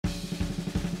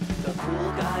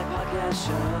Pool Guy Podcast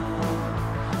Show.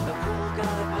 The Pool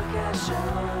Guy Podcast Show.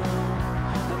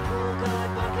 The Pool Guy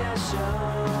Podcast Show.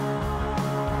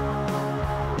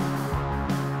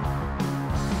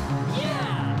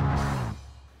 Yeah!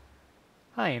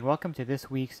 Hi, and welcome to this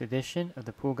week's edition of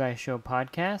the Pool Guy Show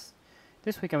podcast.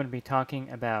 This week I'm going to be talking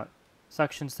about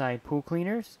suction side pool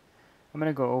cleaners. I'm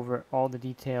going to go over all the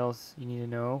details you need to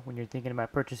know when you're thinking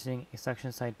about purchasing a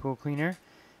suction side pool cleaner.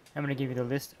 I'm going to give you the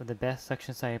list of the best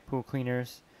suction side pool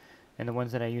cleaners and the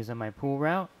ones that I use on my pool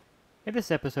route. And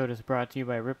this episode is brought to you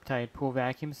by Riptide Pool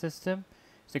Vacuum System.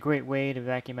 It's a great way to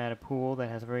vacuum out a pool that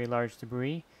has very large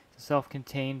debris. It's a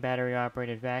self-contained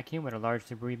battery-operated vacuum with a large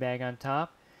debris bag on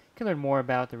top. You can learn more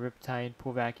about the Riptide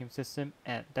Pool Vacuum System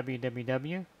at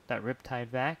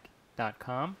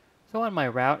www.riptidevac.com. So on my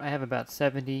route, I have about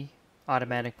 70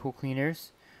 automatic pool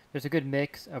cleaners. There's a good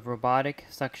mix of robotic,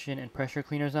 suction, and pressure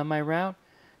cleaners on my route.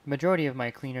 The majority of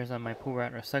my cleaners on my pool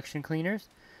route are suction cleaners.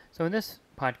 So in this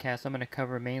podcast, I'm going to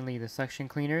cover mainly the suction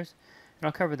cleaners, and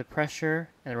I'll cover the pressure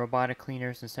and the robotic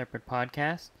cleaners in separate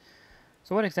podcasts.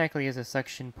 So what exactly is a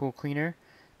suction pool cleaner?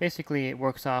 Basically, it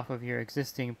works off of your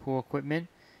existing pool equipment.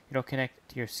 It'll connect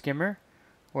to your skimmer,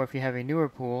 or if you have a newer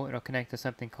pool, it'll connect to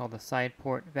something called the side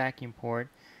port vacuum port.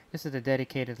 This is a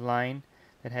dedicated line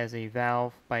that has a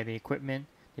valve by the equipment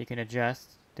that you can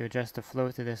adjust to adjust the flow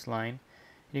to this line.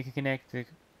 And you can connect the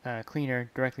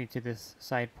cleaner directly to this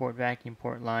side port vacuum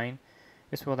port line.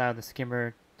 This will allow the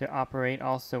skimmer to operate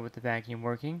also with the vacuum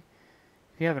working.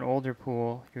 If you have an older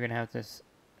pool, you're going to have to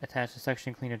attach the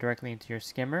suction cleaner directly into your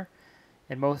skimmer,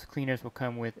 and most cleaners will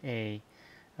come with a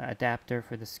adapter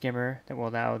for the skimmer that will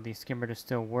allow the skimmer to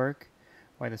still work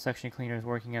while the suction cleaner is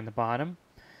working on the bottom.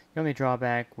 The only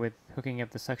drawback with hooking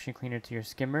up the suction cleaner to your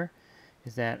skimmer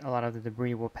is that a lot of the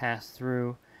debris will pass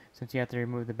through. Since you have to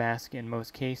remove the basket in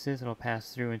most cases, it'll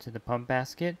pass through into the pump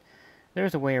basket.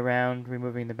 There's a way around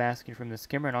removing the basket from the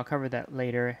skimmer, and I'll cover that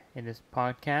later in this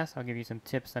podcast. I'll give you some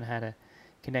tips on how to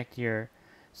connect your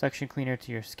suction cleaner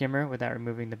to your skimmer without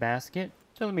removing the basket.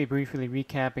 So let me briefly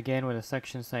recap again what a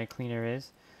suction side cleaner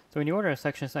is. So when you order a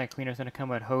suction side cleaner, it's going to come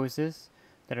with hoses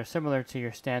that are similar to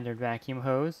your standard vacuum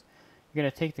hose. You're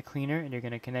going to take the cleaner and you're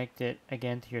going to connect it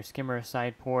again to your skimmer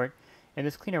side port, and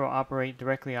this cleaner will operate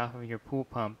directly off of your pool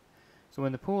pump. So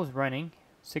when the pool is running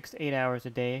 6 to 8 hours a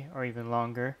day or even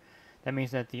longer, that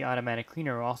means that the automatic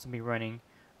cleaner will also be running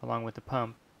along with the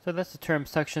pump. So that's the term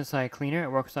suction side cleaner.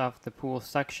 It works off the pool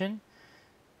suction.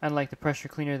 Unlike the pressure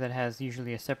cleaner that has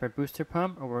usually a separate booster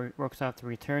pump or works off the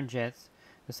return jets,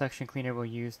 the suction cleaner will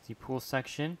use the pool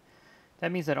suction.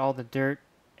 That means that all the dirt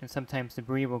and sometimes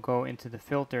debris will go into the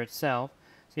filter itself,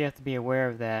 so you have to be aware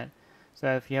of that.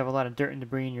 So if you have a lot of dirt and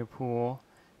debris in your pool,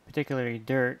 particularly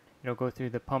dirt, it'll go through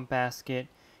the pump basket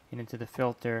and into the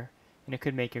filter, and it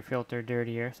could make your filter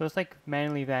dirtier. So it's like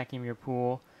manually vacuum your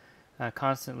pool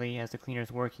constantly as the cleaner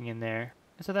is working in there.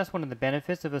 And so that's one of the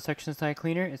benefits of a suction side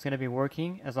cleaner. It's going to be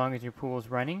working as long as your pool is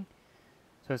running,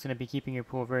 so it's going to be keeping your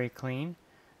pool very clean.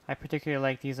 I particularly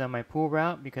like these on my pool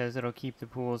route because it'll keep the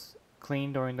pools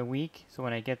clean during the week, so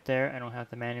when I get there I don't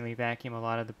have to manually vacuum a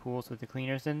lot of the pools with the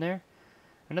cleaners in there.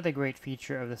 Another great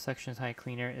feature of the suction side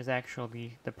cleaner is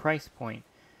actually the price point.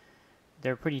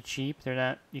 They're pretty cheap.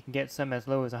 You can get some as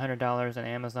low as $100 on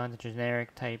Amazon, the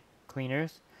generic type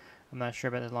cleaners. I'm not sure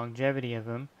about the longevity of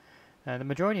them. The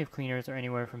majority of cleaners are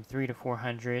anywhere from $300 to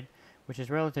 $400, which is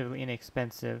relatively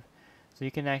inexpensive. So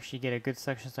you can actually get a good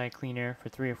suction side cleaner for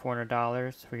 $300 or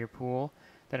 $400 for your pool.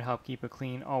 That'll help keep it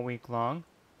clean all week long.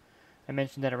 I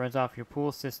mentioned that it runs off your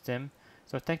pool system,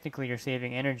 so technically you're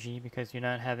saving energy because you're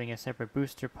not having a separate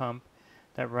booster pump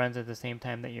that runs at the same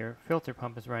time that your filter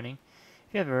pump is running.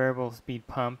 If you have a variable speed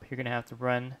pump, you're going to have to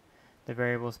run the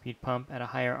variable speed pump at a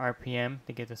higher RPM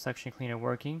to get the suction cleaner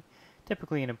working.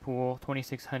 Typically in a pool,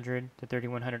 2600 to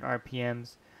 3100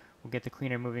 RPMs will get the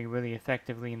cleaner moving really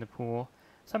effectively in the pool.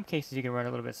 Some cases you can run a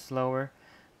little bit slower,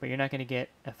 but you're not going to get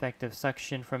effective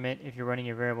suction from it if you're running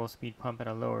your variable speed pump at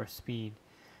a lower speed.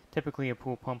 Typically a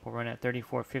pool pump will run at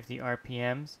 3450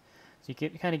 RPMs, so you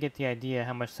can kind of get the idea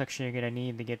how much suction you're going to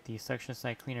need to get the suction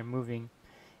side cleaner moving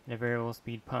in a variable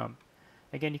speed pump.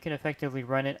 Again, you can effectively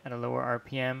run it at a lower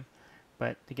RPM,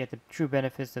 but to get the true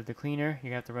benefits of the cleaner,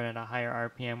 you have to run at a higher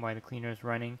RPM while the cleaner is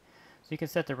running. So you can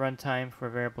set the run time for a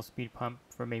variable speed pump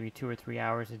for maybe 2 or 3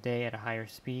 hours a day at a higher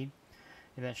speed,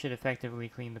 and that should effectively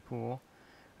clean the pool.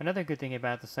 Another good thing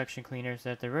about the suction cleaners is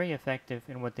that they're very effective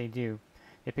in what they do.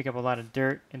 They pick up a lot of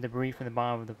dirt and debris from the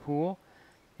bottom of the pool,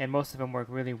 and most of them work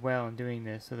really well in doing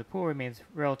this, so the pool remains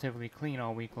relatively clean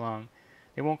all week long.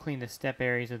 They won't clean the step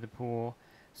areas of the pool.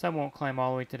 Some won't climb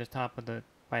all the way to the top of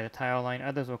by the tile line.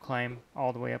 Others will climb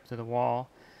all the way up to the wall.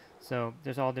 So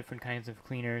there's all different kinds of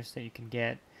cleaners that you can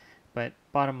get. But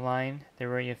bottom line, they're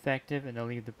very effective and they'll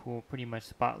leave the pool pretty much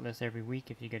spotless every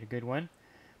week if you get a good one.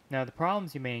 Now the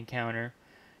problems you may encounter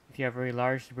if you have very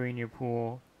large debris in your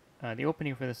pool, the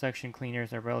opening for the suction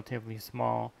cleaners are relatively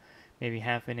small, maybe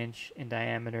half an inch in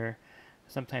diameter,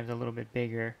 sometimes a little bit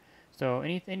bigger. So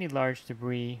any large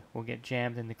debris will get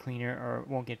jammed in the cleaner or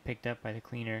won't get picked up by the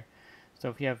cleaner. So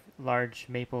if you have large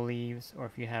maple leaves or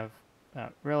if you have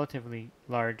relatively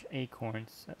large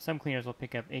acorns, some cleaners will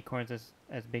pick up acorns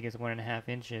as big as 1.5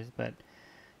 inches, but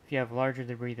if you have larger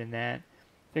debris than that,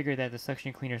 figure that the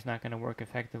suction cleaner is not going to work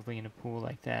effectively in a pool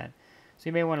like that. So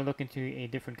you may want to look into a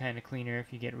different kind of cleaner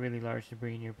if you get really large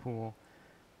debris in your pool.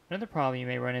 Another problem you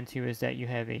may run into is that you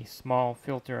have a small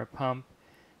filter or pump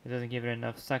that doesn't give it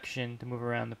enough suction to move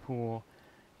around the pool,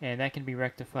 and that can be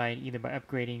rectified either by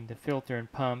upgrading the filter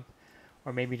and pump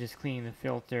or maybe just cleaning the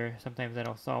filter. Sometimes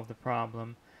that'll solve the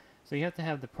problem. So you have to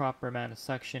have the proper amount of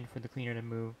suction for the cleaner to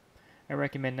move. I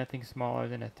recommend nothing smaller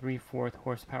than a 3/4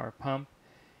 horsepower pump,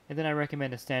 and then I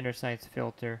recommend a standard size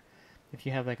filter. If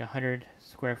you have like a 100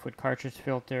 square foot cartridge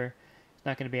filter, it's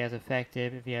not going to be as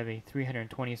effective if you have a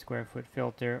 320 square foot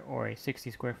filter or a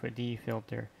 60 square foot DE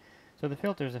filter. So the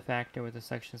filter is a factor with the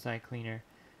suction side cleaner.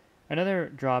 Another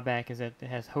drawback is that it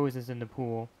has hoses in the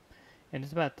pool, and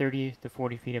it's about 30 to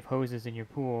 40 feet of hoses in your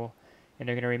pool, and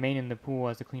they're going to remain in the pool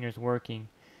as the cleaner is working.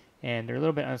 And they're a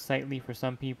little bit unsightly for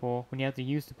some people. When you have to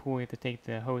use the pool, you have to take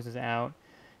the hoses out,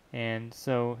 and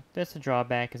so that's the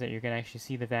drawback, is that you're going to actually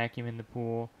see the vacuum in the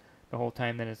pool the whole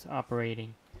time that it's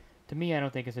operating. To me, I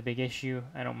don't think it's a big issue.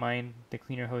 I don't mind the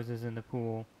cleaner hoses in the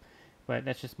pool, but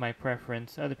that's just my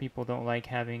preference. Other people don't like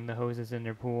having the hoses in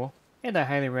their pool. And I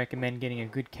highly recommend getting a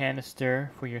good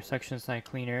canister for your suction side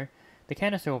cleaner. The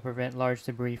canister will prevent large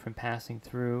debris from passing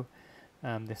through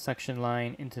the suction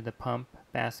line into the pump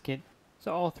basket.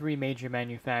 So all three major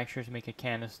manufacturers make a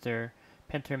canister.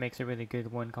 Penter makes a really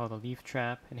good one called a leaf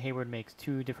trap, and Hayward makes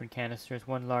two different canisters,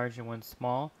 one large and one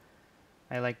small.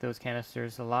 I like those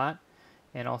canisters a lot.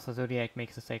 And also Zodiac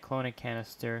makes a cyclonic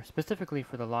canister specifically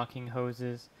for the locking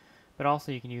hoses, but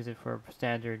also you can use it for a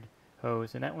standard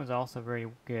hose, and that one's also very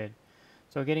good.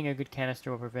 So getting a good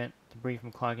canister will prevent debris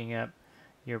from clogging up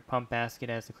your pump basket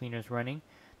as the cleaner is running.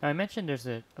 Now I mentioned there's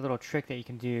a little trick that you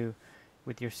can do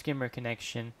with your skimmer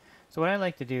connection. So what I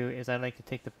like to do is I like to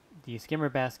take the skimmer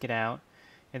basket out,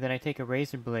 and then I take a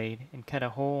razor blade and cut a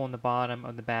hole in the bottom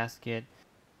of the basket.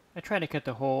 I try to cut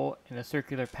the hole in a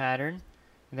circular pattern,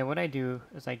 and then what I do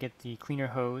is I get the cleaner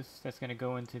hose that's going to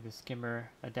go into the skimmer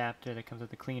adapter that comes with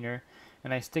the cleaner,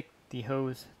 and I stick the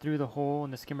hose through the hole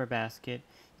in the skimmer basket.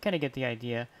 You kind of get the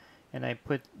idea. And I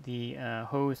put the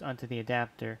hose onto the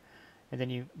adapter, and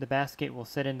then the basket will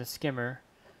set in the skimmer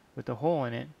with the hole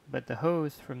in it, but the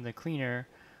hose from the cleaner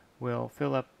will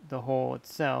fill up the hole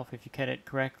itself if you cut it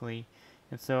correctly.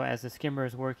 And so as the skimmer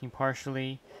is working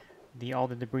partially, all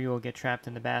the debris will get trapped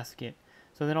in the basket.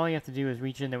 So then all you have to do is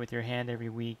reach in there with your hand every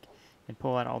week and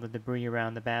pull out all the debris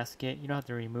around the basket. You don't have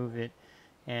to remove it,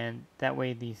 and that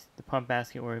way the pump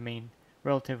basket will remain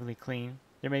relatively clean.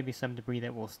 There may be some debris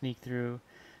that will sneak through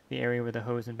the area where the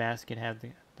hose and basket have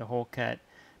the hole cut,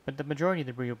 but the majority of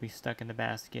the debris will be stuck in the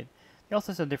basket. They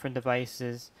also have some different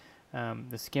devices.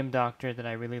 The Skim Doctor that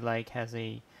I really like has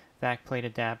a vac plate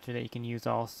adapter that you can use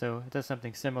also. It does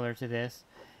something similar to this.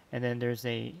 And then there's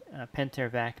a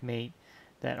Pentair Vac Mate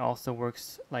that also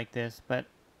works like this, but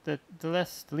the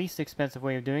least expensive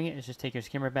way of doing it is just take your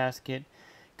skimmer basket,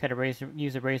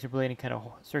 use a razor blade and cut a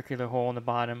circular hole in the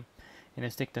bottom, and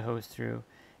then stick the hose through,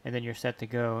 and then you're set to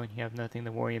go, and you have nothing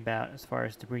to worry about as far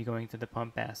as debris going to the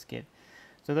pump basket.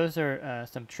 So those are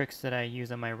some tricks that I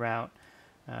use on my route.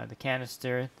 The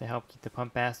canister to help keep the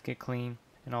pump basket clean,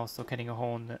 and also cutting a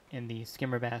hole in the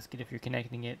skimmer basket if you're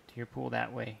connecting it to your pool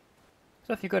that way.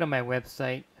 So if you go to my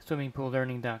website,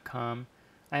 swimmingpoollearning.com,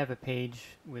 I have a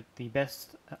page with the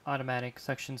best automatic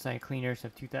suction side cleaners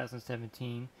of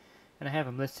 2017, and I have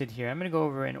them listed here. I'm going to go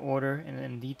over in order and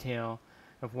in detail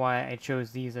of why I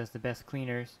chose these as the best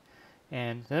cleaners.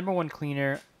 And the number one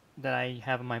cleaner that I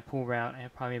have on my pool route, I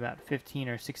have probably about 15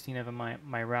 or 16 of them on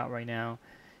my route right now,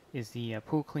 is the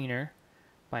Pool Cleaner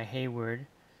by Hayward.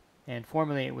 And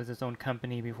formerly it was its own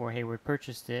company before Hayward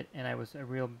purchased it, and I was a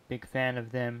real big fan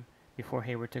of them before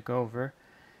Hayward took over.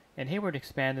 And Hayward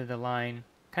expanded the line,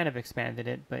 kind of expanded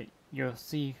it, but you'll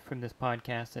see from this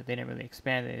podcast that they didn't really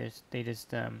expand it. They just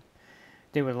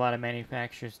did what a lot of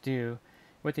manufacturers do.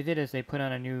 What they did is they put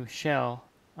on a new shell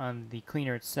on the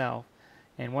cleaner itself,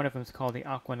 and one of them is called the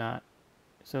Aquanaut.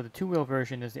 So the two-wheel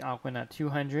version is the Aquanaut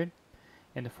 200,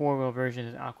 and the four-wheel version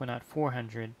is Aquanaut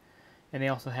 400. And they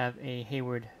also have a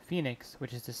Hayward Phoenix,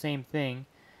 which is the same thing,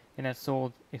 and that's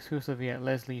sold exclusively at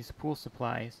Leslie's Pool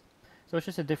Supplies. So it's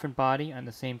just a different body on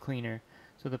the same cleaner.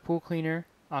 So the Pool Cleaner,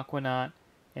 Aquanaut,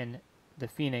 and the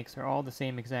Phoenix are all the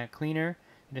same exact cleaner.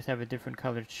 They just have a different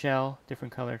colored shell,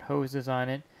 different colored hoses on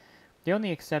it. The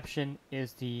only exception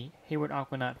is the Hayward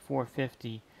Aquanaut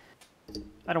 450.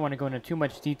 I don't want to go into too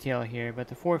much detail here, but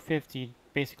the 450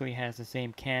 basically has the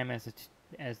same cam as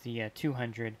the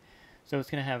 200, so it's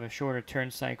going to have a shorter turn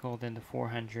cycle than the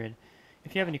 400.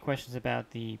 If you have any questions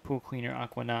about the Pool Cleaner,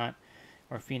 Aquanaut,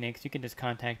 or Phoenix, you can just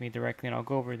contact me directly and I'll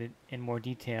go over it in more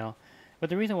detail. But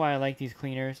the reason why I like these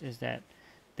cleaners is that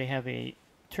they have a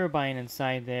turbine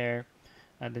inside there,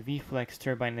 the V-Flex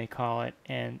turbine they call it,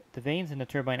 and the vanes in the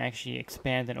turbine actually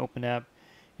expand and open up,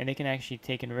 and they can actually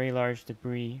take in very large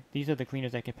debris. These are the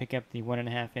cleaners that can pick up the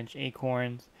 1.5-inch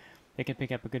acorns. They can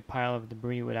pick up a good pile of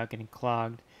debris without getting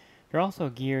clogged. They're also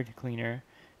a geared cleaner,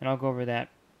 and I'll go over that.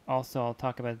 Also, I'll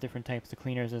talk about different types of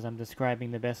cleaners as I'm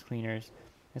describing the best cleaners.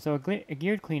 And so a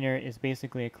geared cleaner is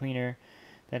basically a cleaner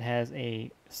that has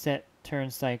a set turn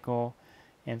cycle,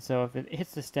 and so if it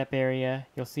hits the step area,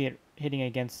 you'll see it hitting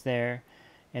against there,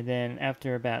 and then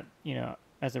after about,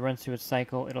 as it runs through its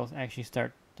cycle, it'll actually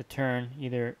start to turn.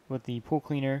 Either with the pool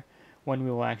cleaner, one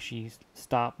wheel will actually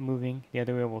stop moving, the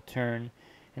other wheel will turn,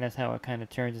 and that's how it kind of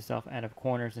turns itself out of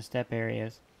corners and step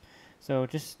areas. So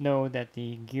just know that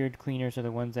the geared cleaners are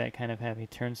the ones that kind of have a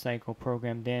turn cycle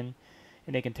programmed in,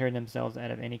 and they can turn themselves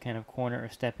out of any kind of corner or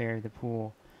step area of the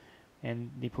pool.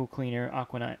 And the Pool Cleaner,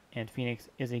 Aquanaut, and Phoenix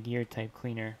is a geared type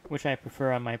cleaner, which I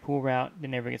prefer on my pool route. They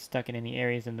never get stuck in any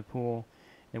areas in the pool.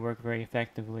 They work very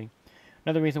effectively.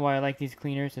 Another reason why I like these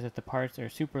cleaners is that the parts are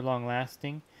super long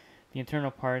lasting. The internal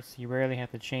parts, you rarely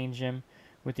have to change them.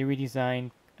 With the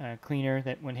redesigned cleaner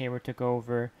that when Hayward took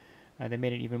over, they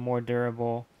made it even more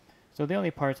durable. So the only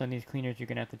parts on these cleaners you're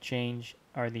going to have to change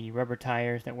are the rubber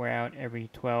tires that wear out every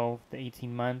 12 to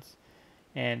 18 months.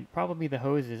 And probably the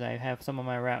hoses. I have some on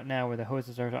my route now where the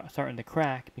hoses are starting to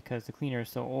crack because the cleaner is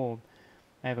so old.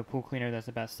 I have a pool cleaner that's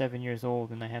about 7 years old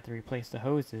and I have to replace the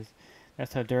hoses.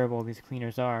 That's how durable these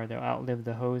cleaners are. They'll outlive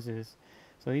the hoses.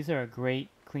 So these are a great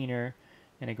cleaner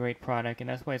and a great product, and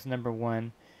that's why it's number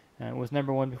one. It was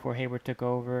number one before Hayward took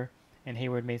over, and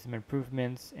Hayward made some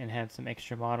improvements and had some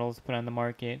extra models put on the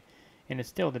market, and it's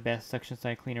still the best suction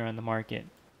side cleaner on the market.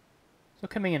 So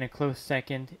coming in a close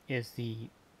second is the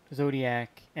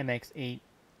Zodiac MX8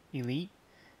 Elite.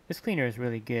 This cleaner is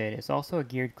really good. It's also a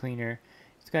geared cleaner.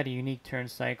 It's got a unique turn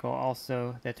cycle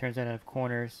also that turns out of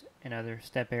corners and other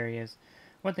step areas.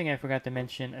 One thing I forgot to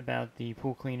mention about the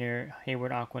pool cleaner,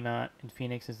 Hayward, Aquanaut, and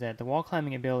Phoenix is that the wall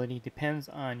climbing ability depends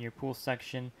on your pool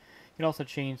suction. You can also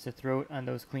change the throat on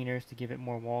those cleaners to give it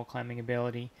more wall climbing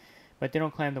ability, but they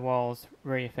don't climb the walls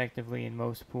very effectively in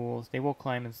most pools. They will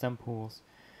climb in some pools.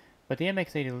 But the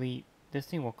MX8 Elite, this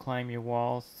thing will climb your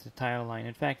walls to the tile line.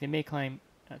 In fact, it may climb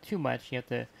too much. You have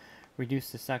to reduce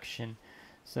the suction.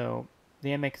 So the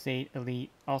MX8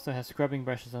 Elite also has scrubbing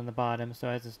brushes on the bottom, so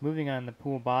as it's moving on the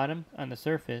pool bottom, on the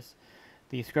surface,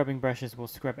 the scrubbing brushes will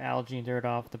scrub algae and dirt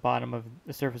off the bottom of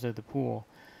the surface of the pool.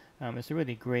 It's a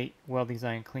really great,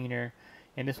 well-designed cleaner,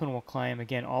 and this one will climb,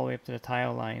 again, all the way up to the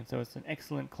tile line, so it's an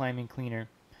excellent climbing cleaner.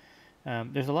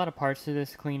 There's a lot of parts to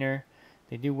this cleaner.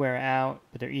 They do wear out,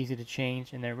 but they're easy to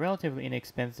change, and they're relatively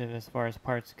inexpensive as far as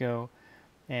parts go.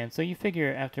 And so you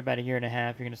figure after about a year and a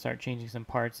half, you're going to start changing some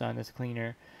parts on this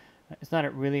cleaner. It's not a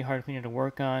really hard cleaner to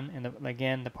work on, and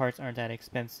again, the parts aren't that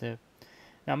expensive.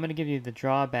 Now I'm going to give you the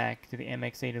drawback to the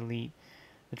MX8 Elite.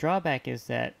 The drawback is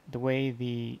that the way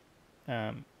the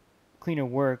cleaner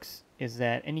works is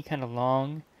that any kind of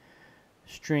long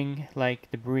string-like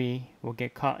debris will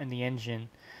get caught in the engine,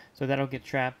 so that'll get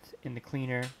trapped in the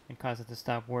cleaner and cause it to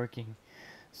stop working.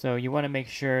 So you want to make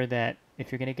sure that if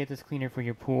you're going to get this cleaner for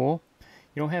your pool,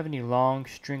 you don't have any long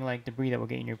string-like debris that will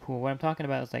get in your pool. What I'm talking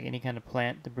about is like any kind of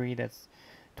plant debris that's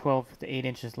 12 to 8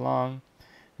 inches long,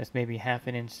 that's maybe half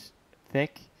an inch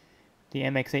thick. The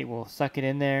MX8 will suck it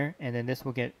in there, and then this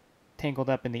will get tangled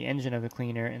up in the engine of the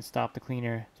cleaner and stop the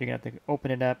cleaner. So you're going to have to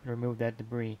open it up and remove that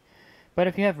debris. But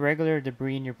if you have regular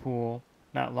debris in your pool,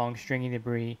 not long stringy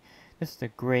debris, this is a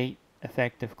great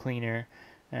effective cleaner.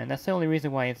 And that's the only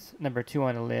reason why it's number 2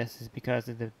 on the list, is because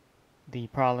of the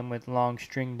problem with long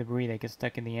string debris that gets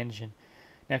stuck in the engine.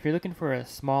 Now if you're looking for a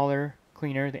smaller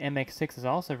cleaner, the MX6 is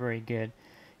also very good.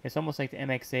 It's almost like the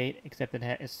MX8, except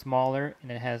it's smaller and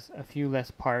it has a few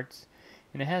less parts,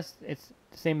 and it's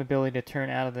the same ability to turn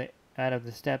out of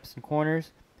the steps and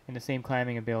corners, and the same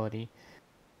climbing ability.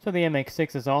 So the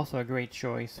MX6 is also a great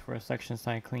choice for a suction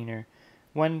side cleaner.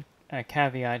 One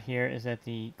caveat here is that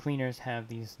the cleaners have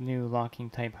these new locking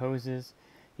type hoses.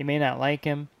 You may not like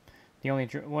them,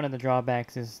 One of the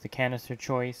drawbacks is the canister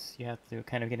choice. You have to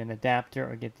kind of get an adapter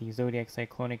or get the Zodiac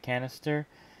Cyclonic canister.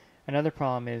 Another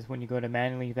problem is when you go to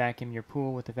manually vacuum your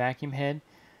pool with the vacuum head,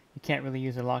 you can't really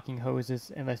use the locking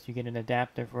hoses unless you get an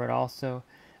adapter for it also.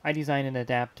 I designed an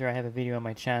adapter. I have a video on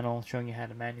my channel showing you how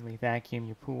to manually vacuum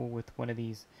your pool with one of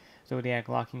these Zodiac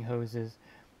locking hoses.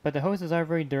 But the hoses are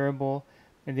very durable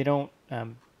and they don't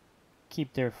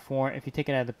keep their form. If you take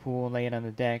it out of the pool and lay it on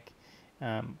the deck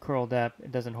curled up,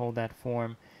 it doesn't hold that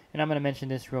form. And I'm going to mention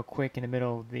this real quick in the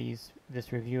middle of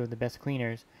this review of the best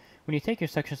cleaners. When you take your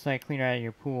suction side cleaner out of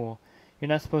your pool, you're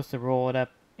not supposed to roll it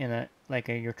up in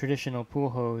your traditional pool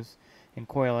hose and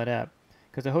coil it up,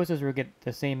 because the hoses will get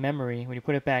the same memory. When you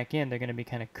put it back in, they're going to be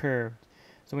kind of curved.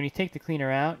 So when you take the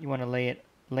cleaner out, you want to lay it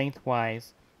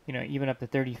lengthwise, even up to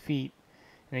 30 feet,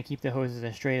 and then keep the hoses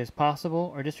as straight as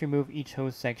possible, or just remove each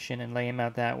hose section and lay them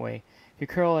out that way. If you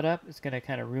curl it up, it's going to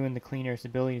kind of ruin the cleaner's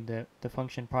ability to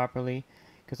function properly,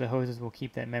 because the hoses will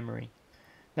keep that memory.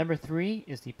 Number 3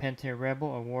 is the Pentair Rebel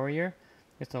or Warrior.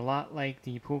 It's a lot like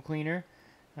the pool cleaner.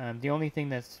 The only thing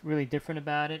that's really different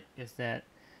about it is that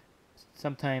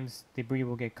sometimes debris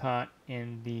will get caught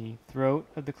in the throat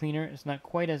of the cleaner. It's not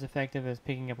quite as effective as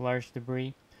picking up large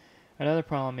debris. Another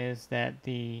problem is that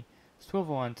the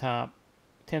swivel on top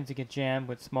tends to get jammed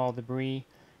with small debris.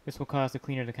 This will cause the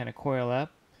cleaner to kind of coil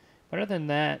up. But other than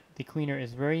that, the cleaner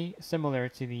is very similar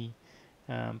to the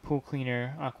pool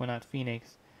cleaner Aquanaut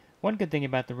Phoenix. One good thing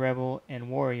about the Rebel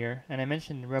and Warrior, and I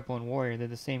mentioned the Rebel and Warrior, they're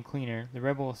the same cleaner. The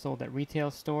Rebel is sold at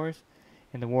retail stores,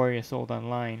 and the Warrior is sold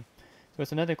online. So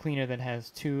it's another cleaner that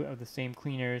has two of the same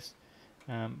cleaners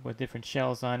with different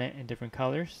shells on it and different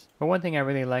colors. But one thing I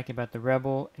really like about the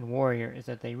Rebel and Warrior is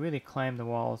that they really climb the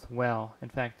walls well. In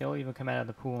fact, they'll even come out of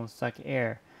the pool and suck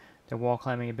air. Their wall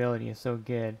climbing ability is so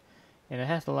good. And it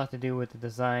has a lot to do with the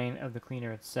design of the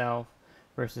cleaner itself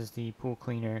versus the pool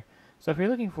cleaner. So if you're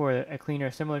looking for a cleaner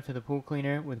similar to the pool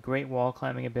cleaner with great wall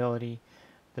climbing ability,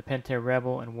 the Pentair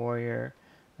Rebel and Warrior,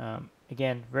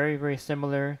 again, very, very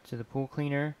similar to the pool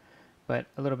cleaner, but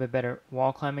a little bit better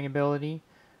wall climbing ability.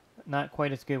 Not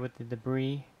quite as good with the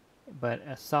debris, but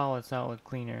a solid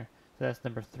cleaner. So that's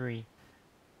number 3.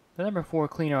 The number 4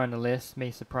 cleaner on the list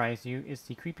may surprise you. It's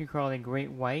the Creepy Crawly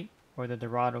Great White or the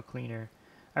Dorado cleaner.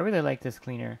 I really like this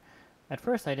cleaner. At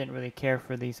first I didn't really care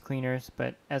for these cleaners,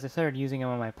 but as I started using them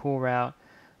on my pool route,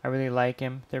 I really like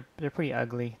them. They're pretty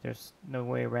ugly. There's no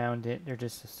way around it. They're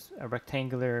just a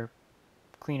rectangular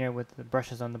cleaner with the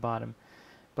brushes on the bottom.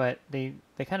 But they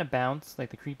kind of bounce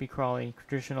like the Creepy Crawly,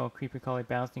 traditional Creepy Crawly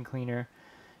bouncing cleaner.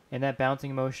 And that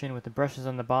bouncing motion with the brushes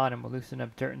on the bottom will loosen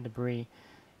up dirt and debris.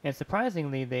 And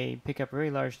surprisingly, they pick up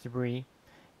very large debris.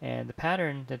 And the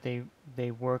pattern that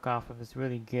they work off of is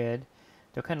really good.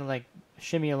 They'll kind of like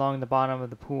shimmy along the bottom of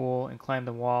the pool and climb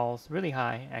the walls really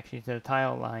high, actually, to the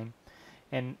tile line.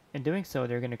 And in doing so,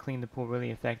 they're going to clean the pool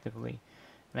really effectively.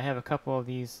 And I have a couple of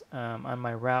these on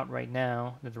my route right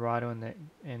now, the Dorado and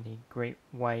the Great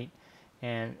White,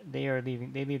 and they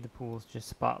leave the pools just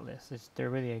spotless. They're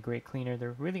really a great cleaner.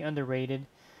 They're really underrated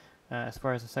as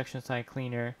far as a suction side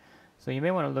cleaner. So you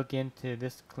may want to look into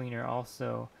this cleaner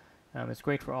also. It's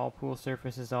great for all pool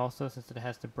surfaces also, since it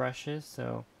has the brushes.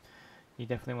 So you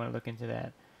definitely want to look into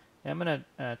that. And I'm going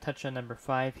to touch on number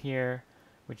 5 here,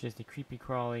 which is the Creepy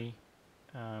Crawly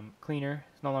cleaner.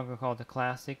 It's no longer called the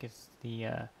Classic. It's the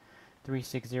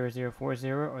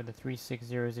 360040 or the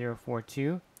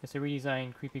 360042. It's a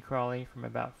redesigned Creepy Crawly from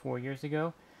about 4 years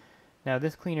ago. Now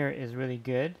this cleaner is really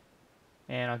good,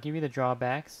 and I'll give you the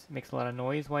drawbacks. It makes a lot of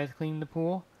noise while it's cleaning the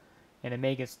pool, and it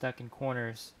may get stuck in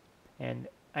corners. And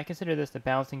I consider this the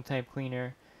bouncing type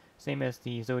cleaner, same as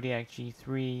the Zodiac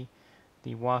G3,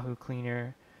 the Wahoo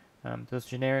cleaner. Those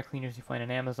generic cleaners you find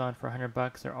on Amazon for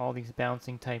 $100 are all these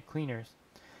bouncing type cleaners.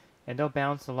 And they'll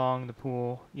bounce along the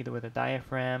pool either with a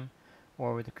diaphragm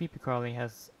or with the Creepy Crawly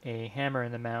has a hammer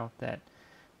in the mouth that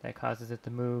causes it to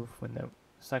move when it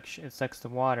sucks the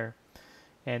water.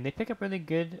 And they pick up really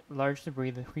good large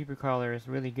debris. The Creepy Crawler is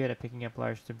really good at picking up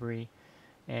large debris.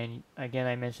 And again,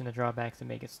 I mentioned the drawbacks that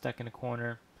make it stuck in a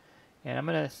corner. And I'm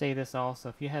going to say this also,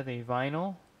 if you have a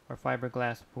vinyl or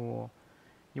fiberglass pool,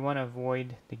 you want to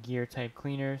avoid the gear type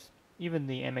cleaners, even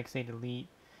the MX8 Elite,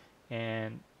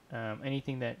 and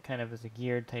anything that kind of is a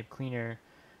geared type cleaner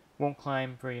won't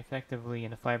climb very effectively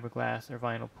in a fiberglass or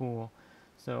vinyl pool.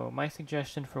 So my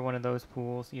suggestion for one of those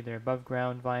pools, either above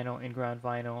ground vinyl, in ground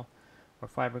vinyl, or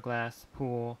fiberglass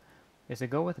pool, is to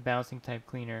go with a bouncing type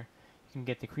cleaner. You can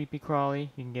get the Creepy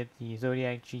Crawly, you can get the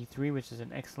Zodiac G3, which is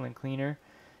an excellent cleaner,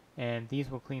 and these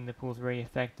will clean the pools very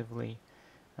effectively.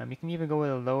 You can even go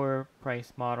with a lower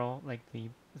price model like the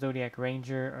Zodiac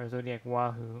Ranger or Zodiac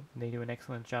Wahoo. They do an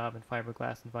excellent job in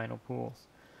fiberglass and vinyl pools.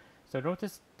 So don't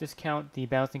discount the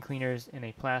bouncing cleaners in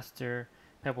a plaster,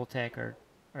 pebble tech, or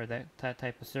that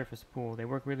type of surface pool. They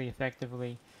work really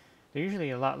effectively. They're usually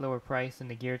a lot lower price than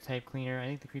the gear type cleaner. I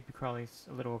think the Creepy Crawly's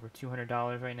a little over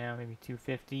 $200 right now, maybe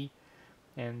 $250,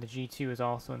 and the G2 is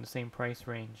also in the same price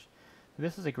range. So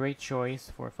this is a great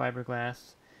choice for a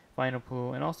fiberglass vinyl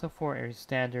pool and also for a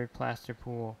standard plaster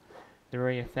pool. They're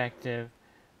very effective.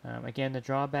 Again, the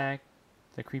drawback,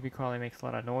 the Creepy Crawly makes a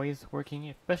lot of noise working,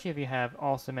 especially if you have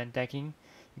all cement decking.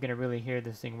 You're going to really hear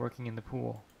this thing working in the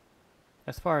pool.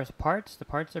 As far as parts, the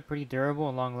parts are pretty durable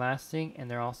and long lasting,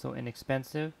 and they're also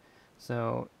inexpensive.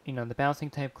 So, the bouncing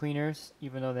type cleaners,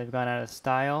 even though they've gone out of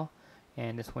style,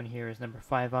 and this one here is number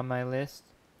 5 on my list,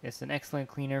 it's an excellent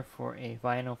cleaner for a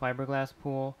vinyl fiberglass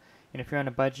pool. And if you're on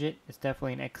a budget, it's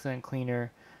definitely an excellent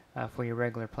cleaner for your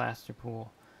regular plaster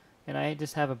pool. And I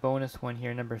just have a bonus one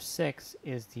here. Number 6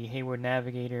 is the Hayward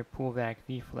Navigator Pool Vac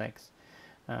V-Flex.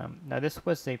 Now this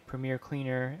was a premier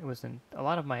cleaner. It was in a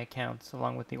lot of my accounts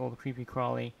along with the old Creepy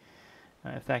Crawly.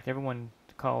 In fact, everyone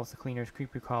calls the cleaners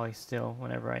Creepy Crawly still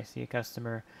whenever I see a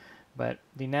customer. But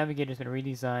the Navigator's been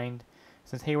redesigned.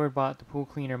 Since Hayward bought the pool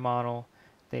cleaner model,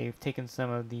 they've taken some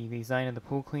of the design of the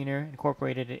pool cleaner,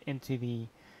 incorporated it into the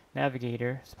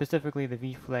Navigator, specifically the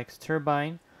V-Flex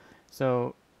turbine.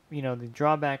 So, the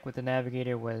drawback with the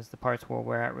Navigator was the parts will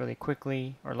wear out really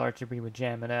quickly or large debris would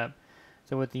jam it up.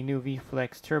 So with the new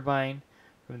V-Flex turbine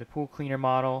from the pool cleaner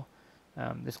model,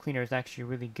 this cleaner is actually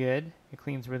really good. It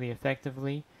cleans really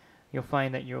effectively. You'll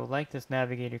find that you'll like this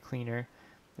Navigator cleaner.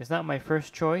 It's not my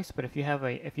first choice, but if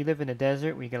you live in a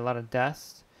desert where you get a lot of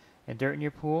dust and dirt in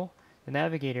your pool, the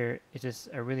Navigator is just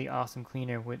a really awesome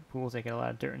cleaner with pools that get a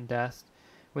lot of dirt and dust.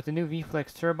 With the new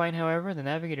V-Flex turbine, however, the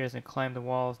Navigator doesn't climb the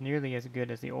walls nearly as good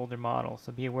as the older model,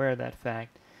 so be aware of that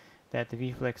fact, that the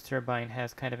V-Flex turbine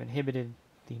has kind of inhibited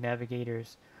the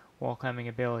Navigator's wall climbing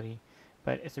ability.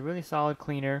 But it's a really solid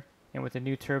cleaner, and with the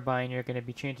new turbine, you're going to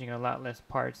be changing a lot less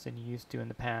parts than you used to in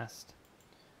the past.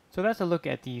 So that's a look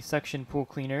at the suction pool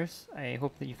cleaners. I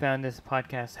hope that you found this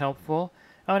podcast helpful.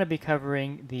 I'm going to be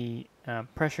covering the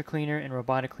pressure cleaner and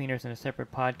robotic cleaners in a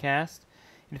separate podcast.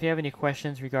 And if you have any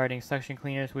questions regarding suction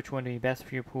cleaners, which one would be best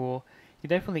for your pool, you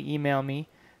can definitely email me,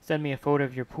 send me a photo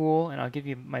of your pool, and I'll give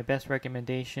you my best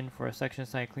recommendation for a suction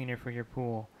side cleaner for your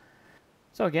pool.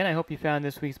 So again, I hope you found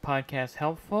this week's podcast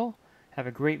helpful. Have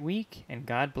a great week, and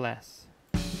God bless.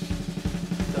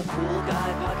 The Pool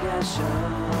Guy Podcast Show.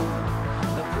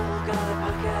 The Pool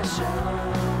Guy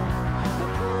Podcast Show.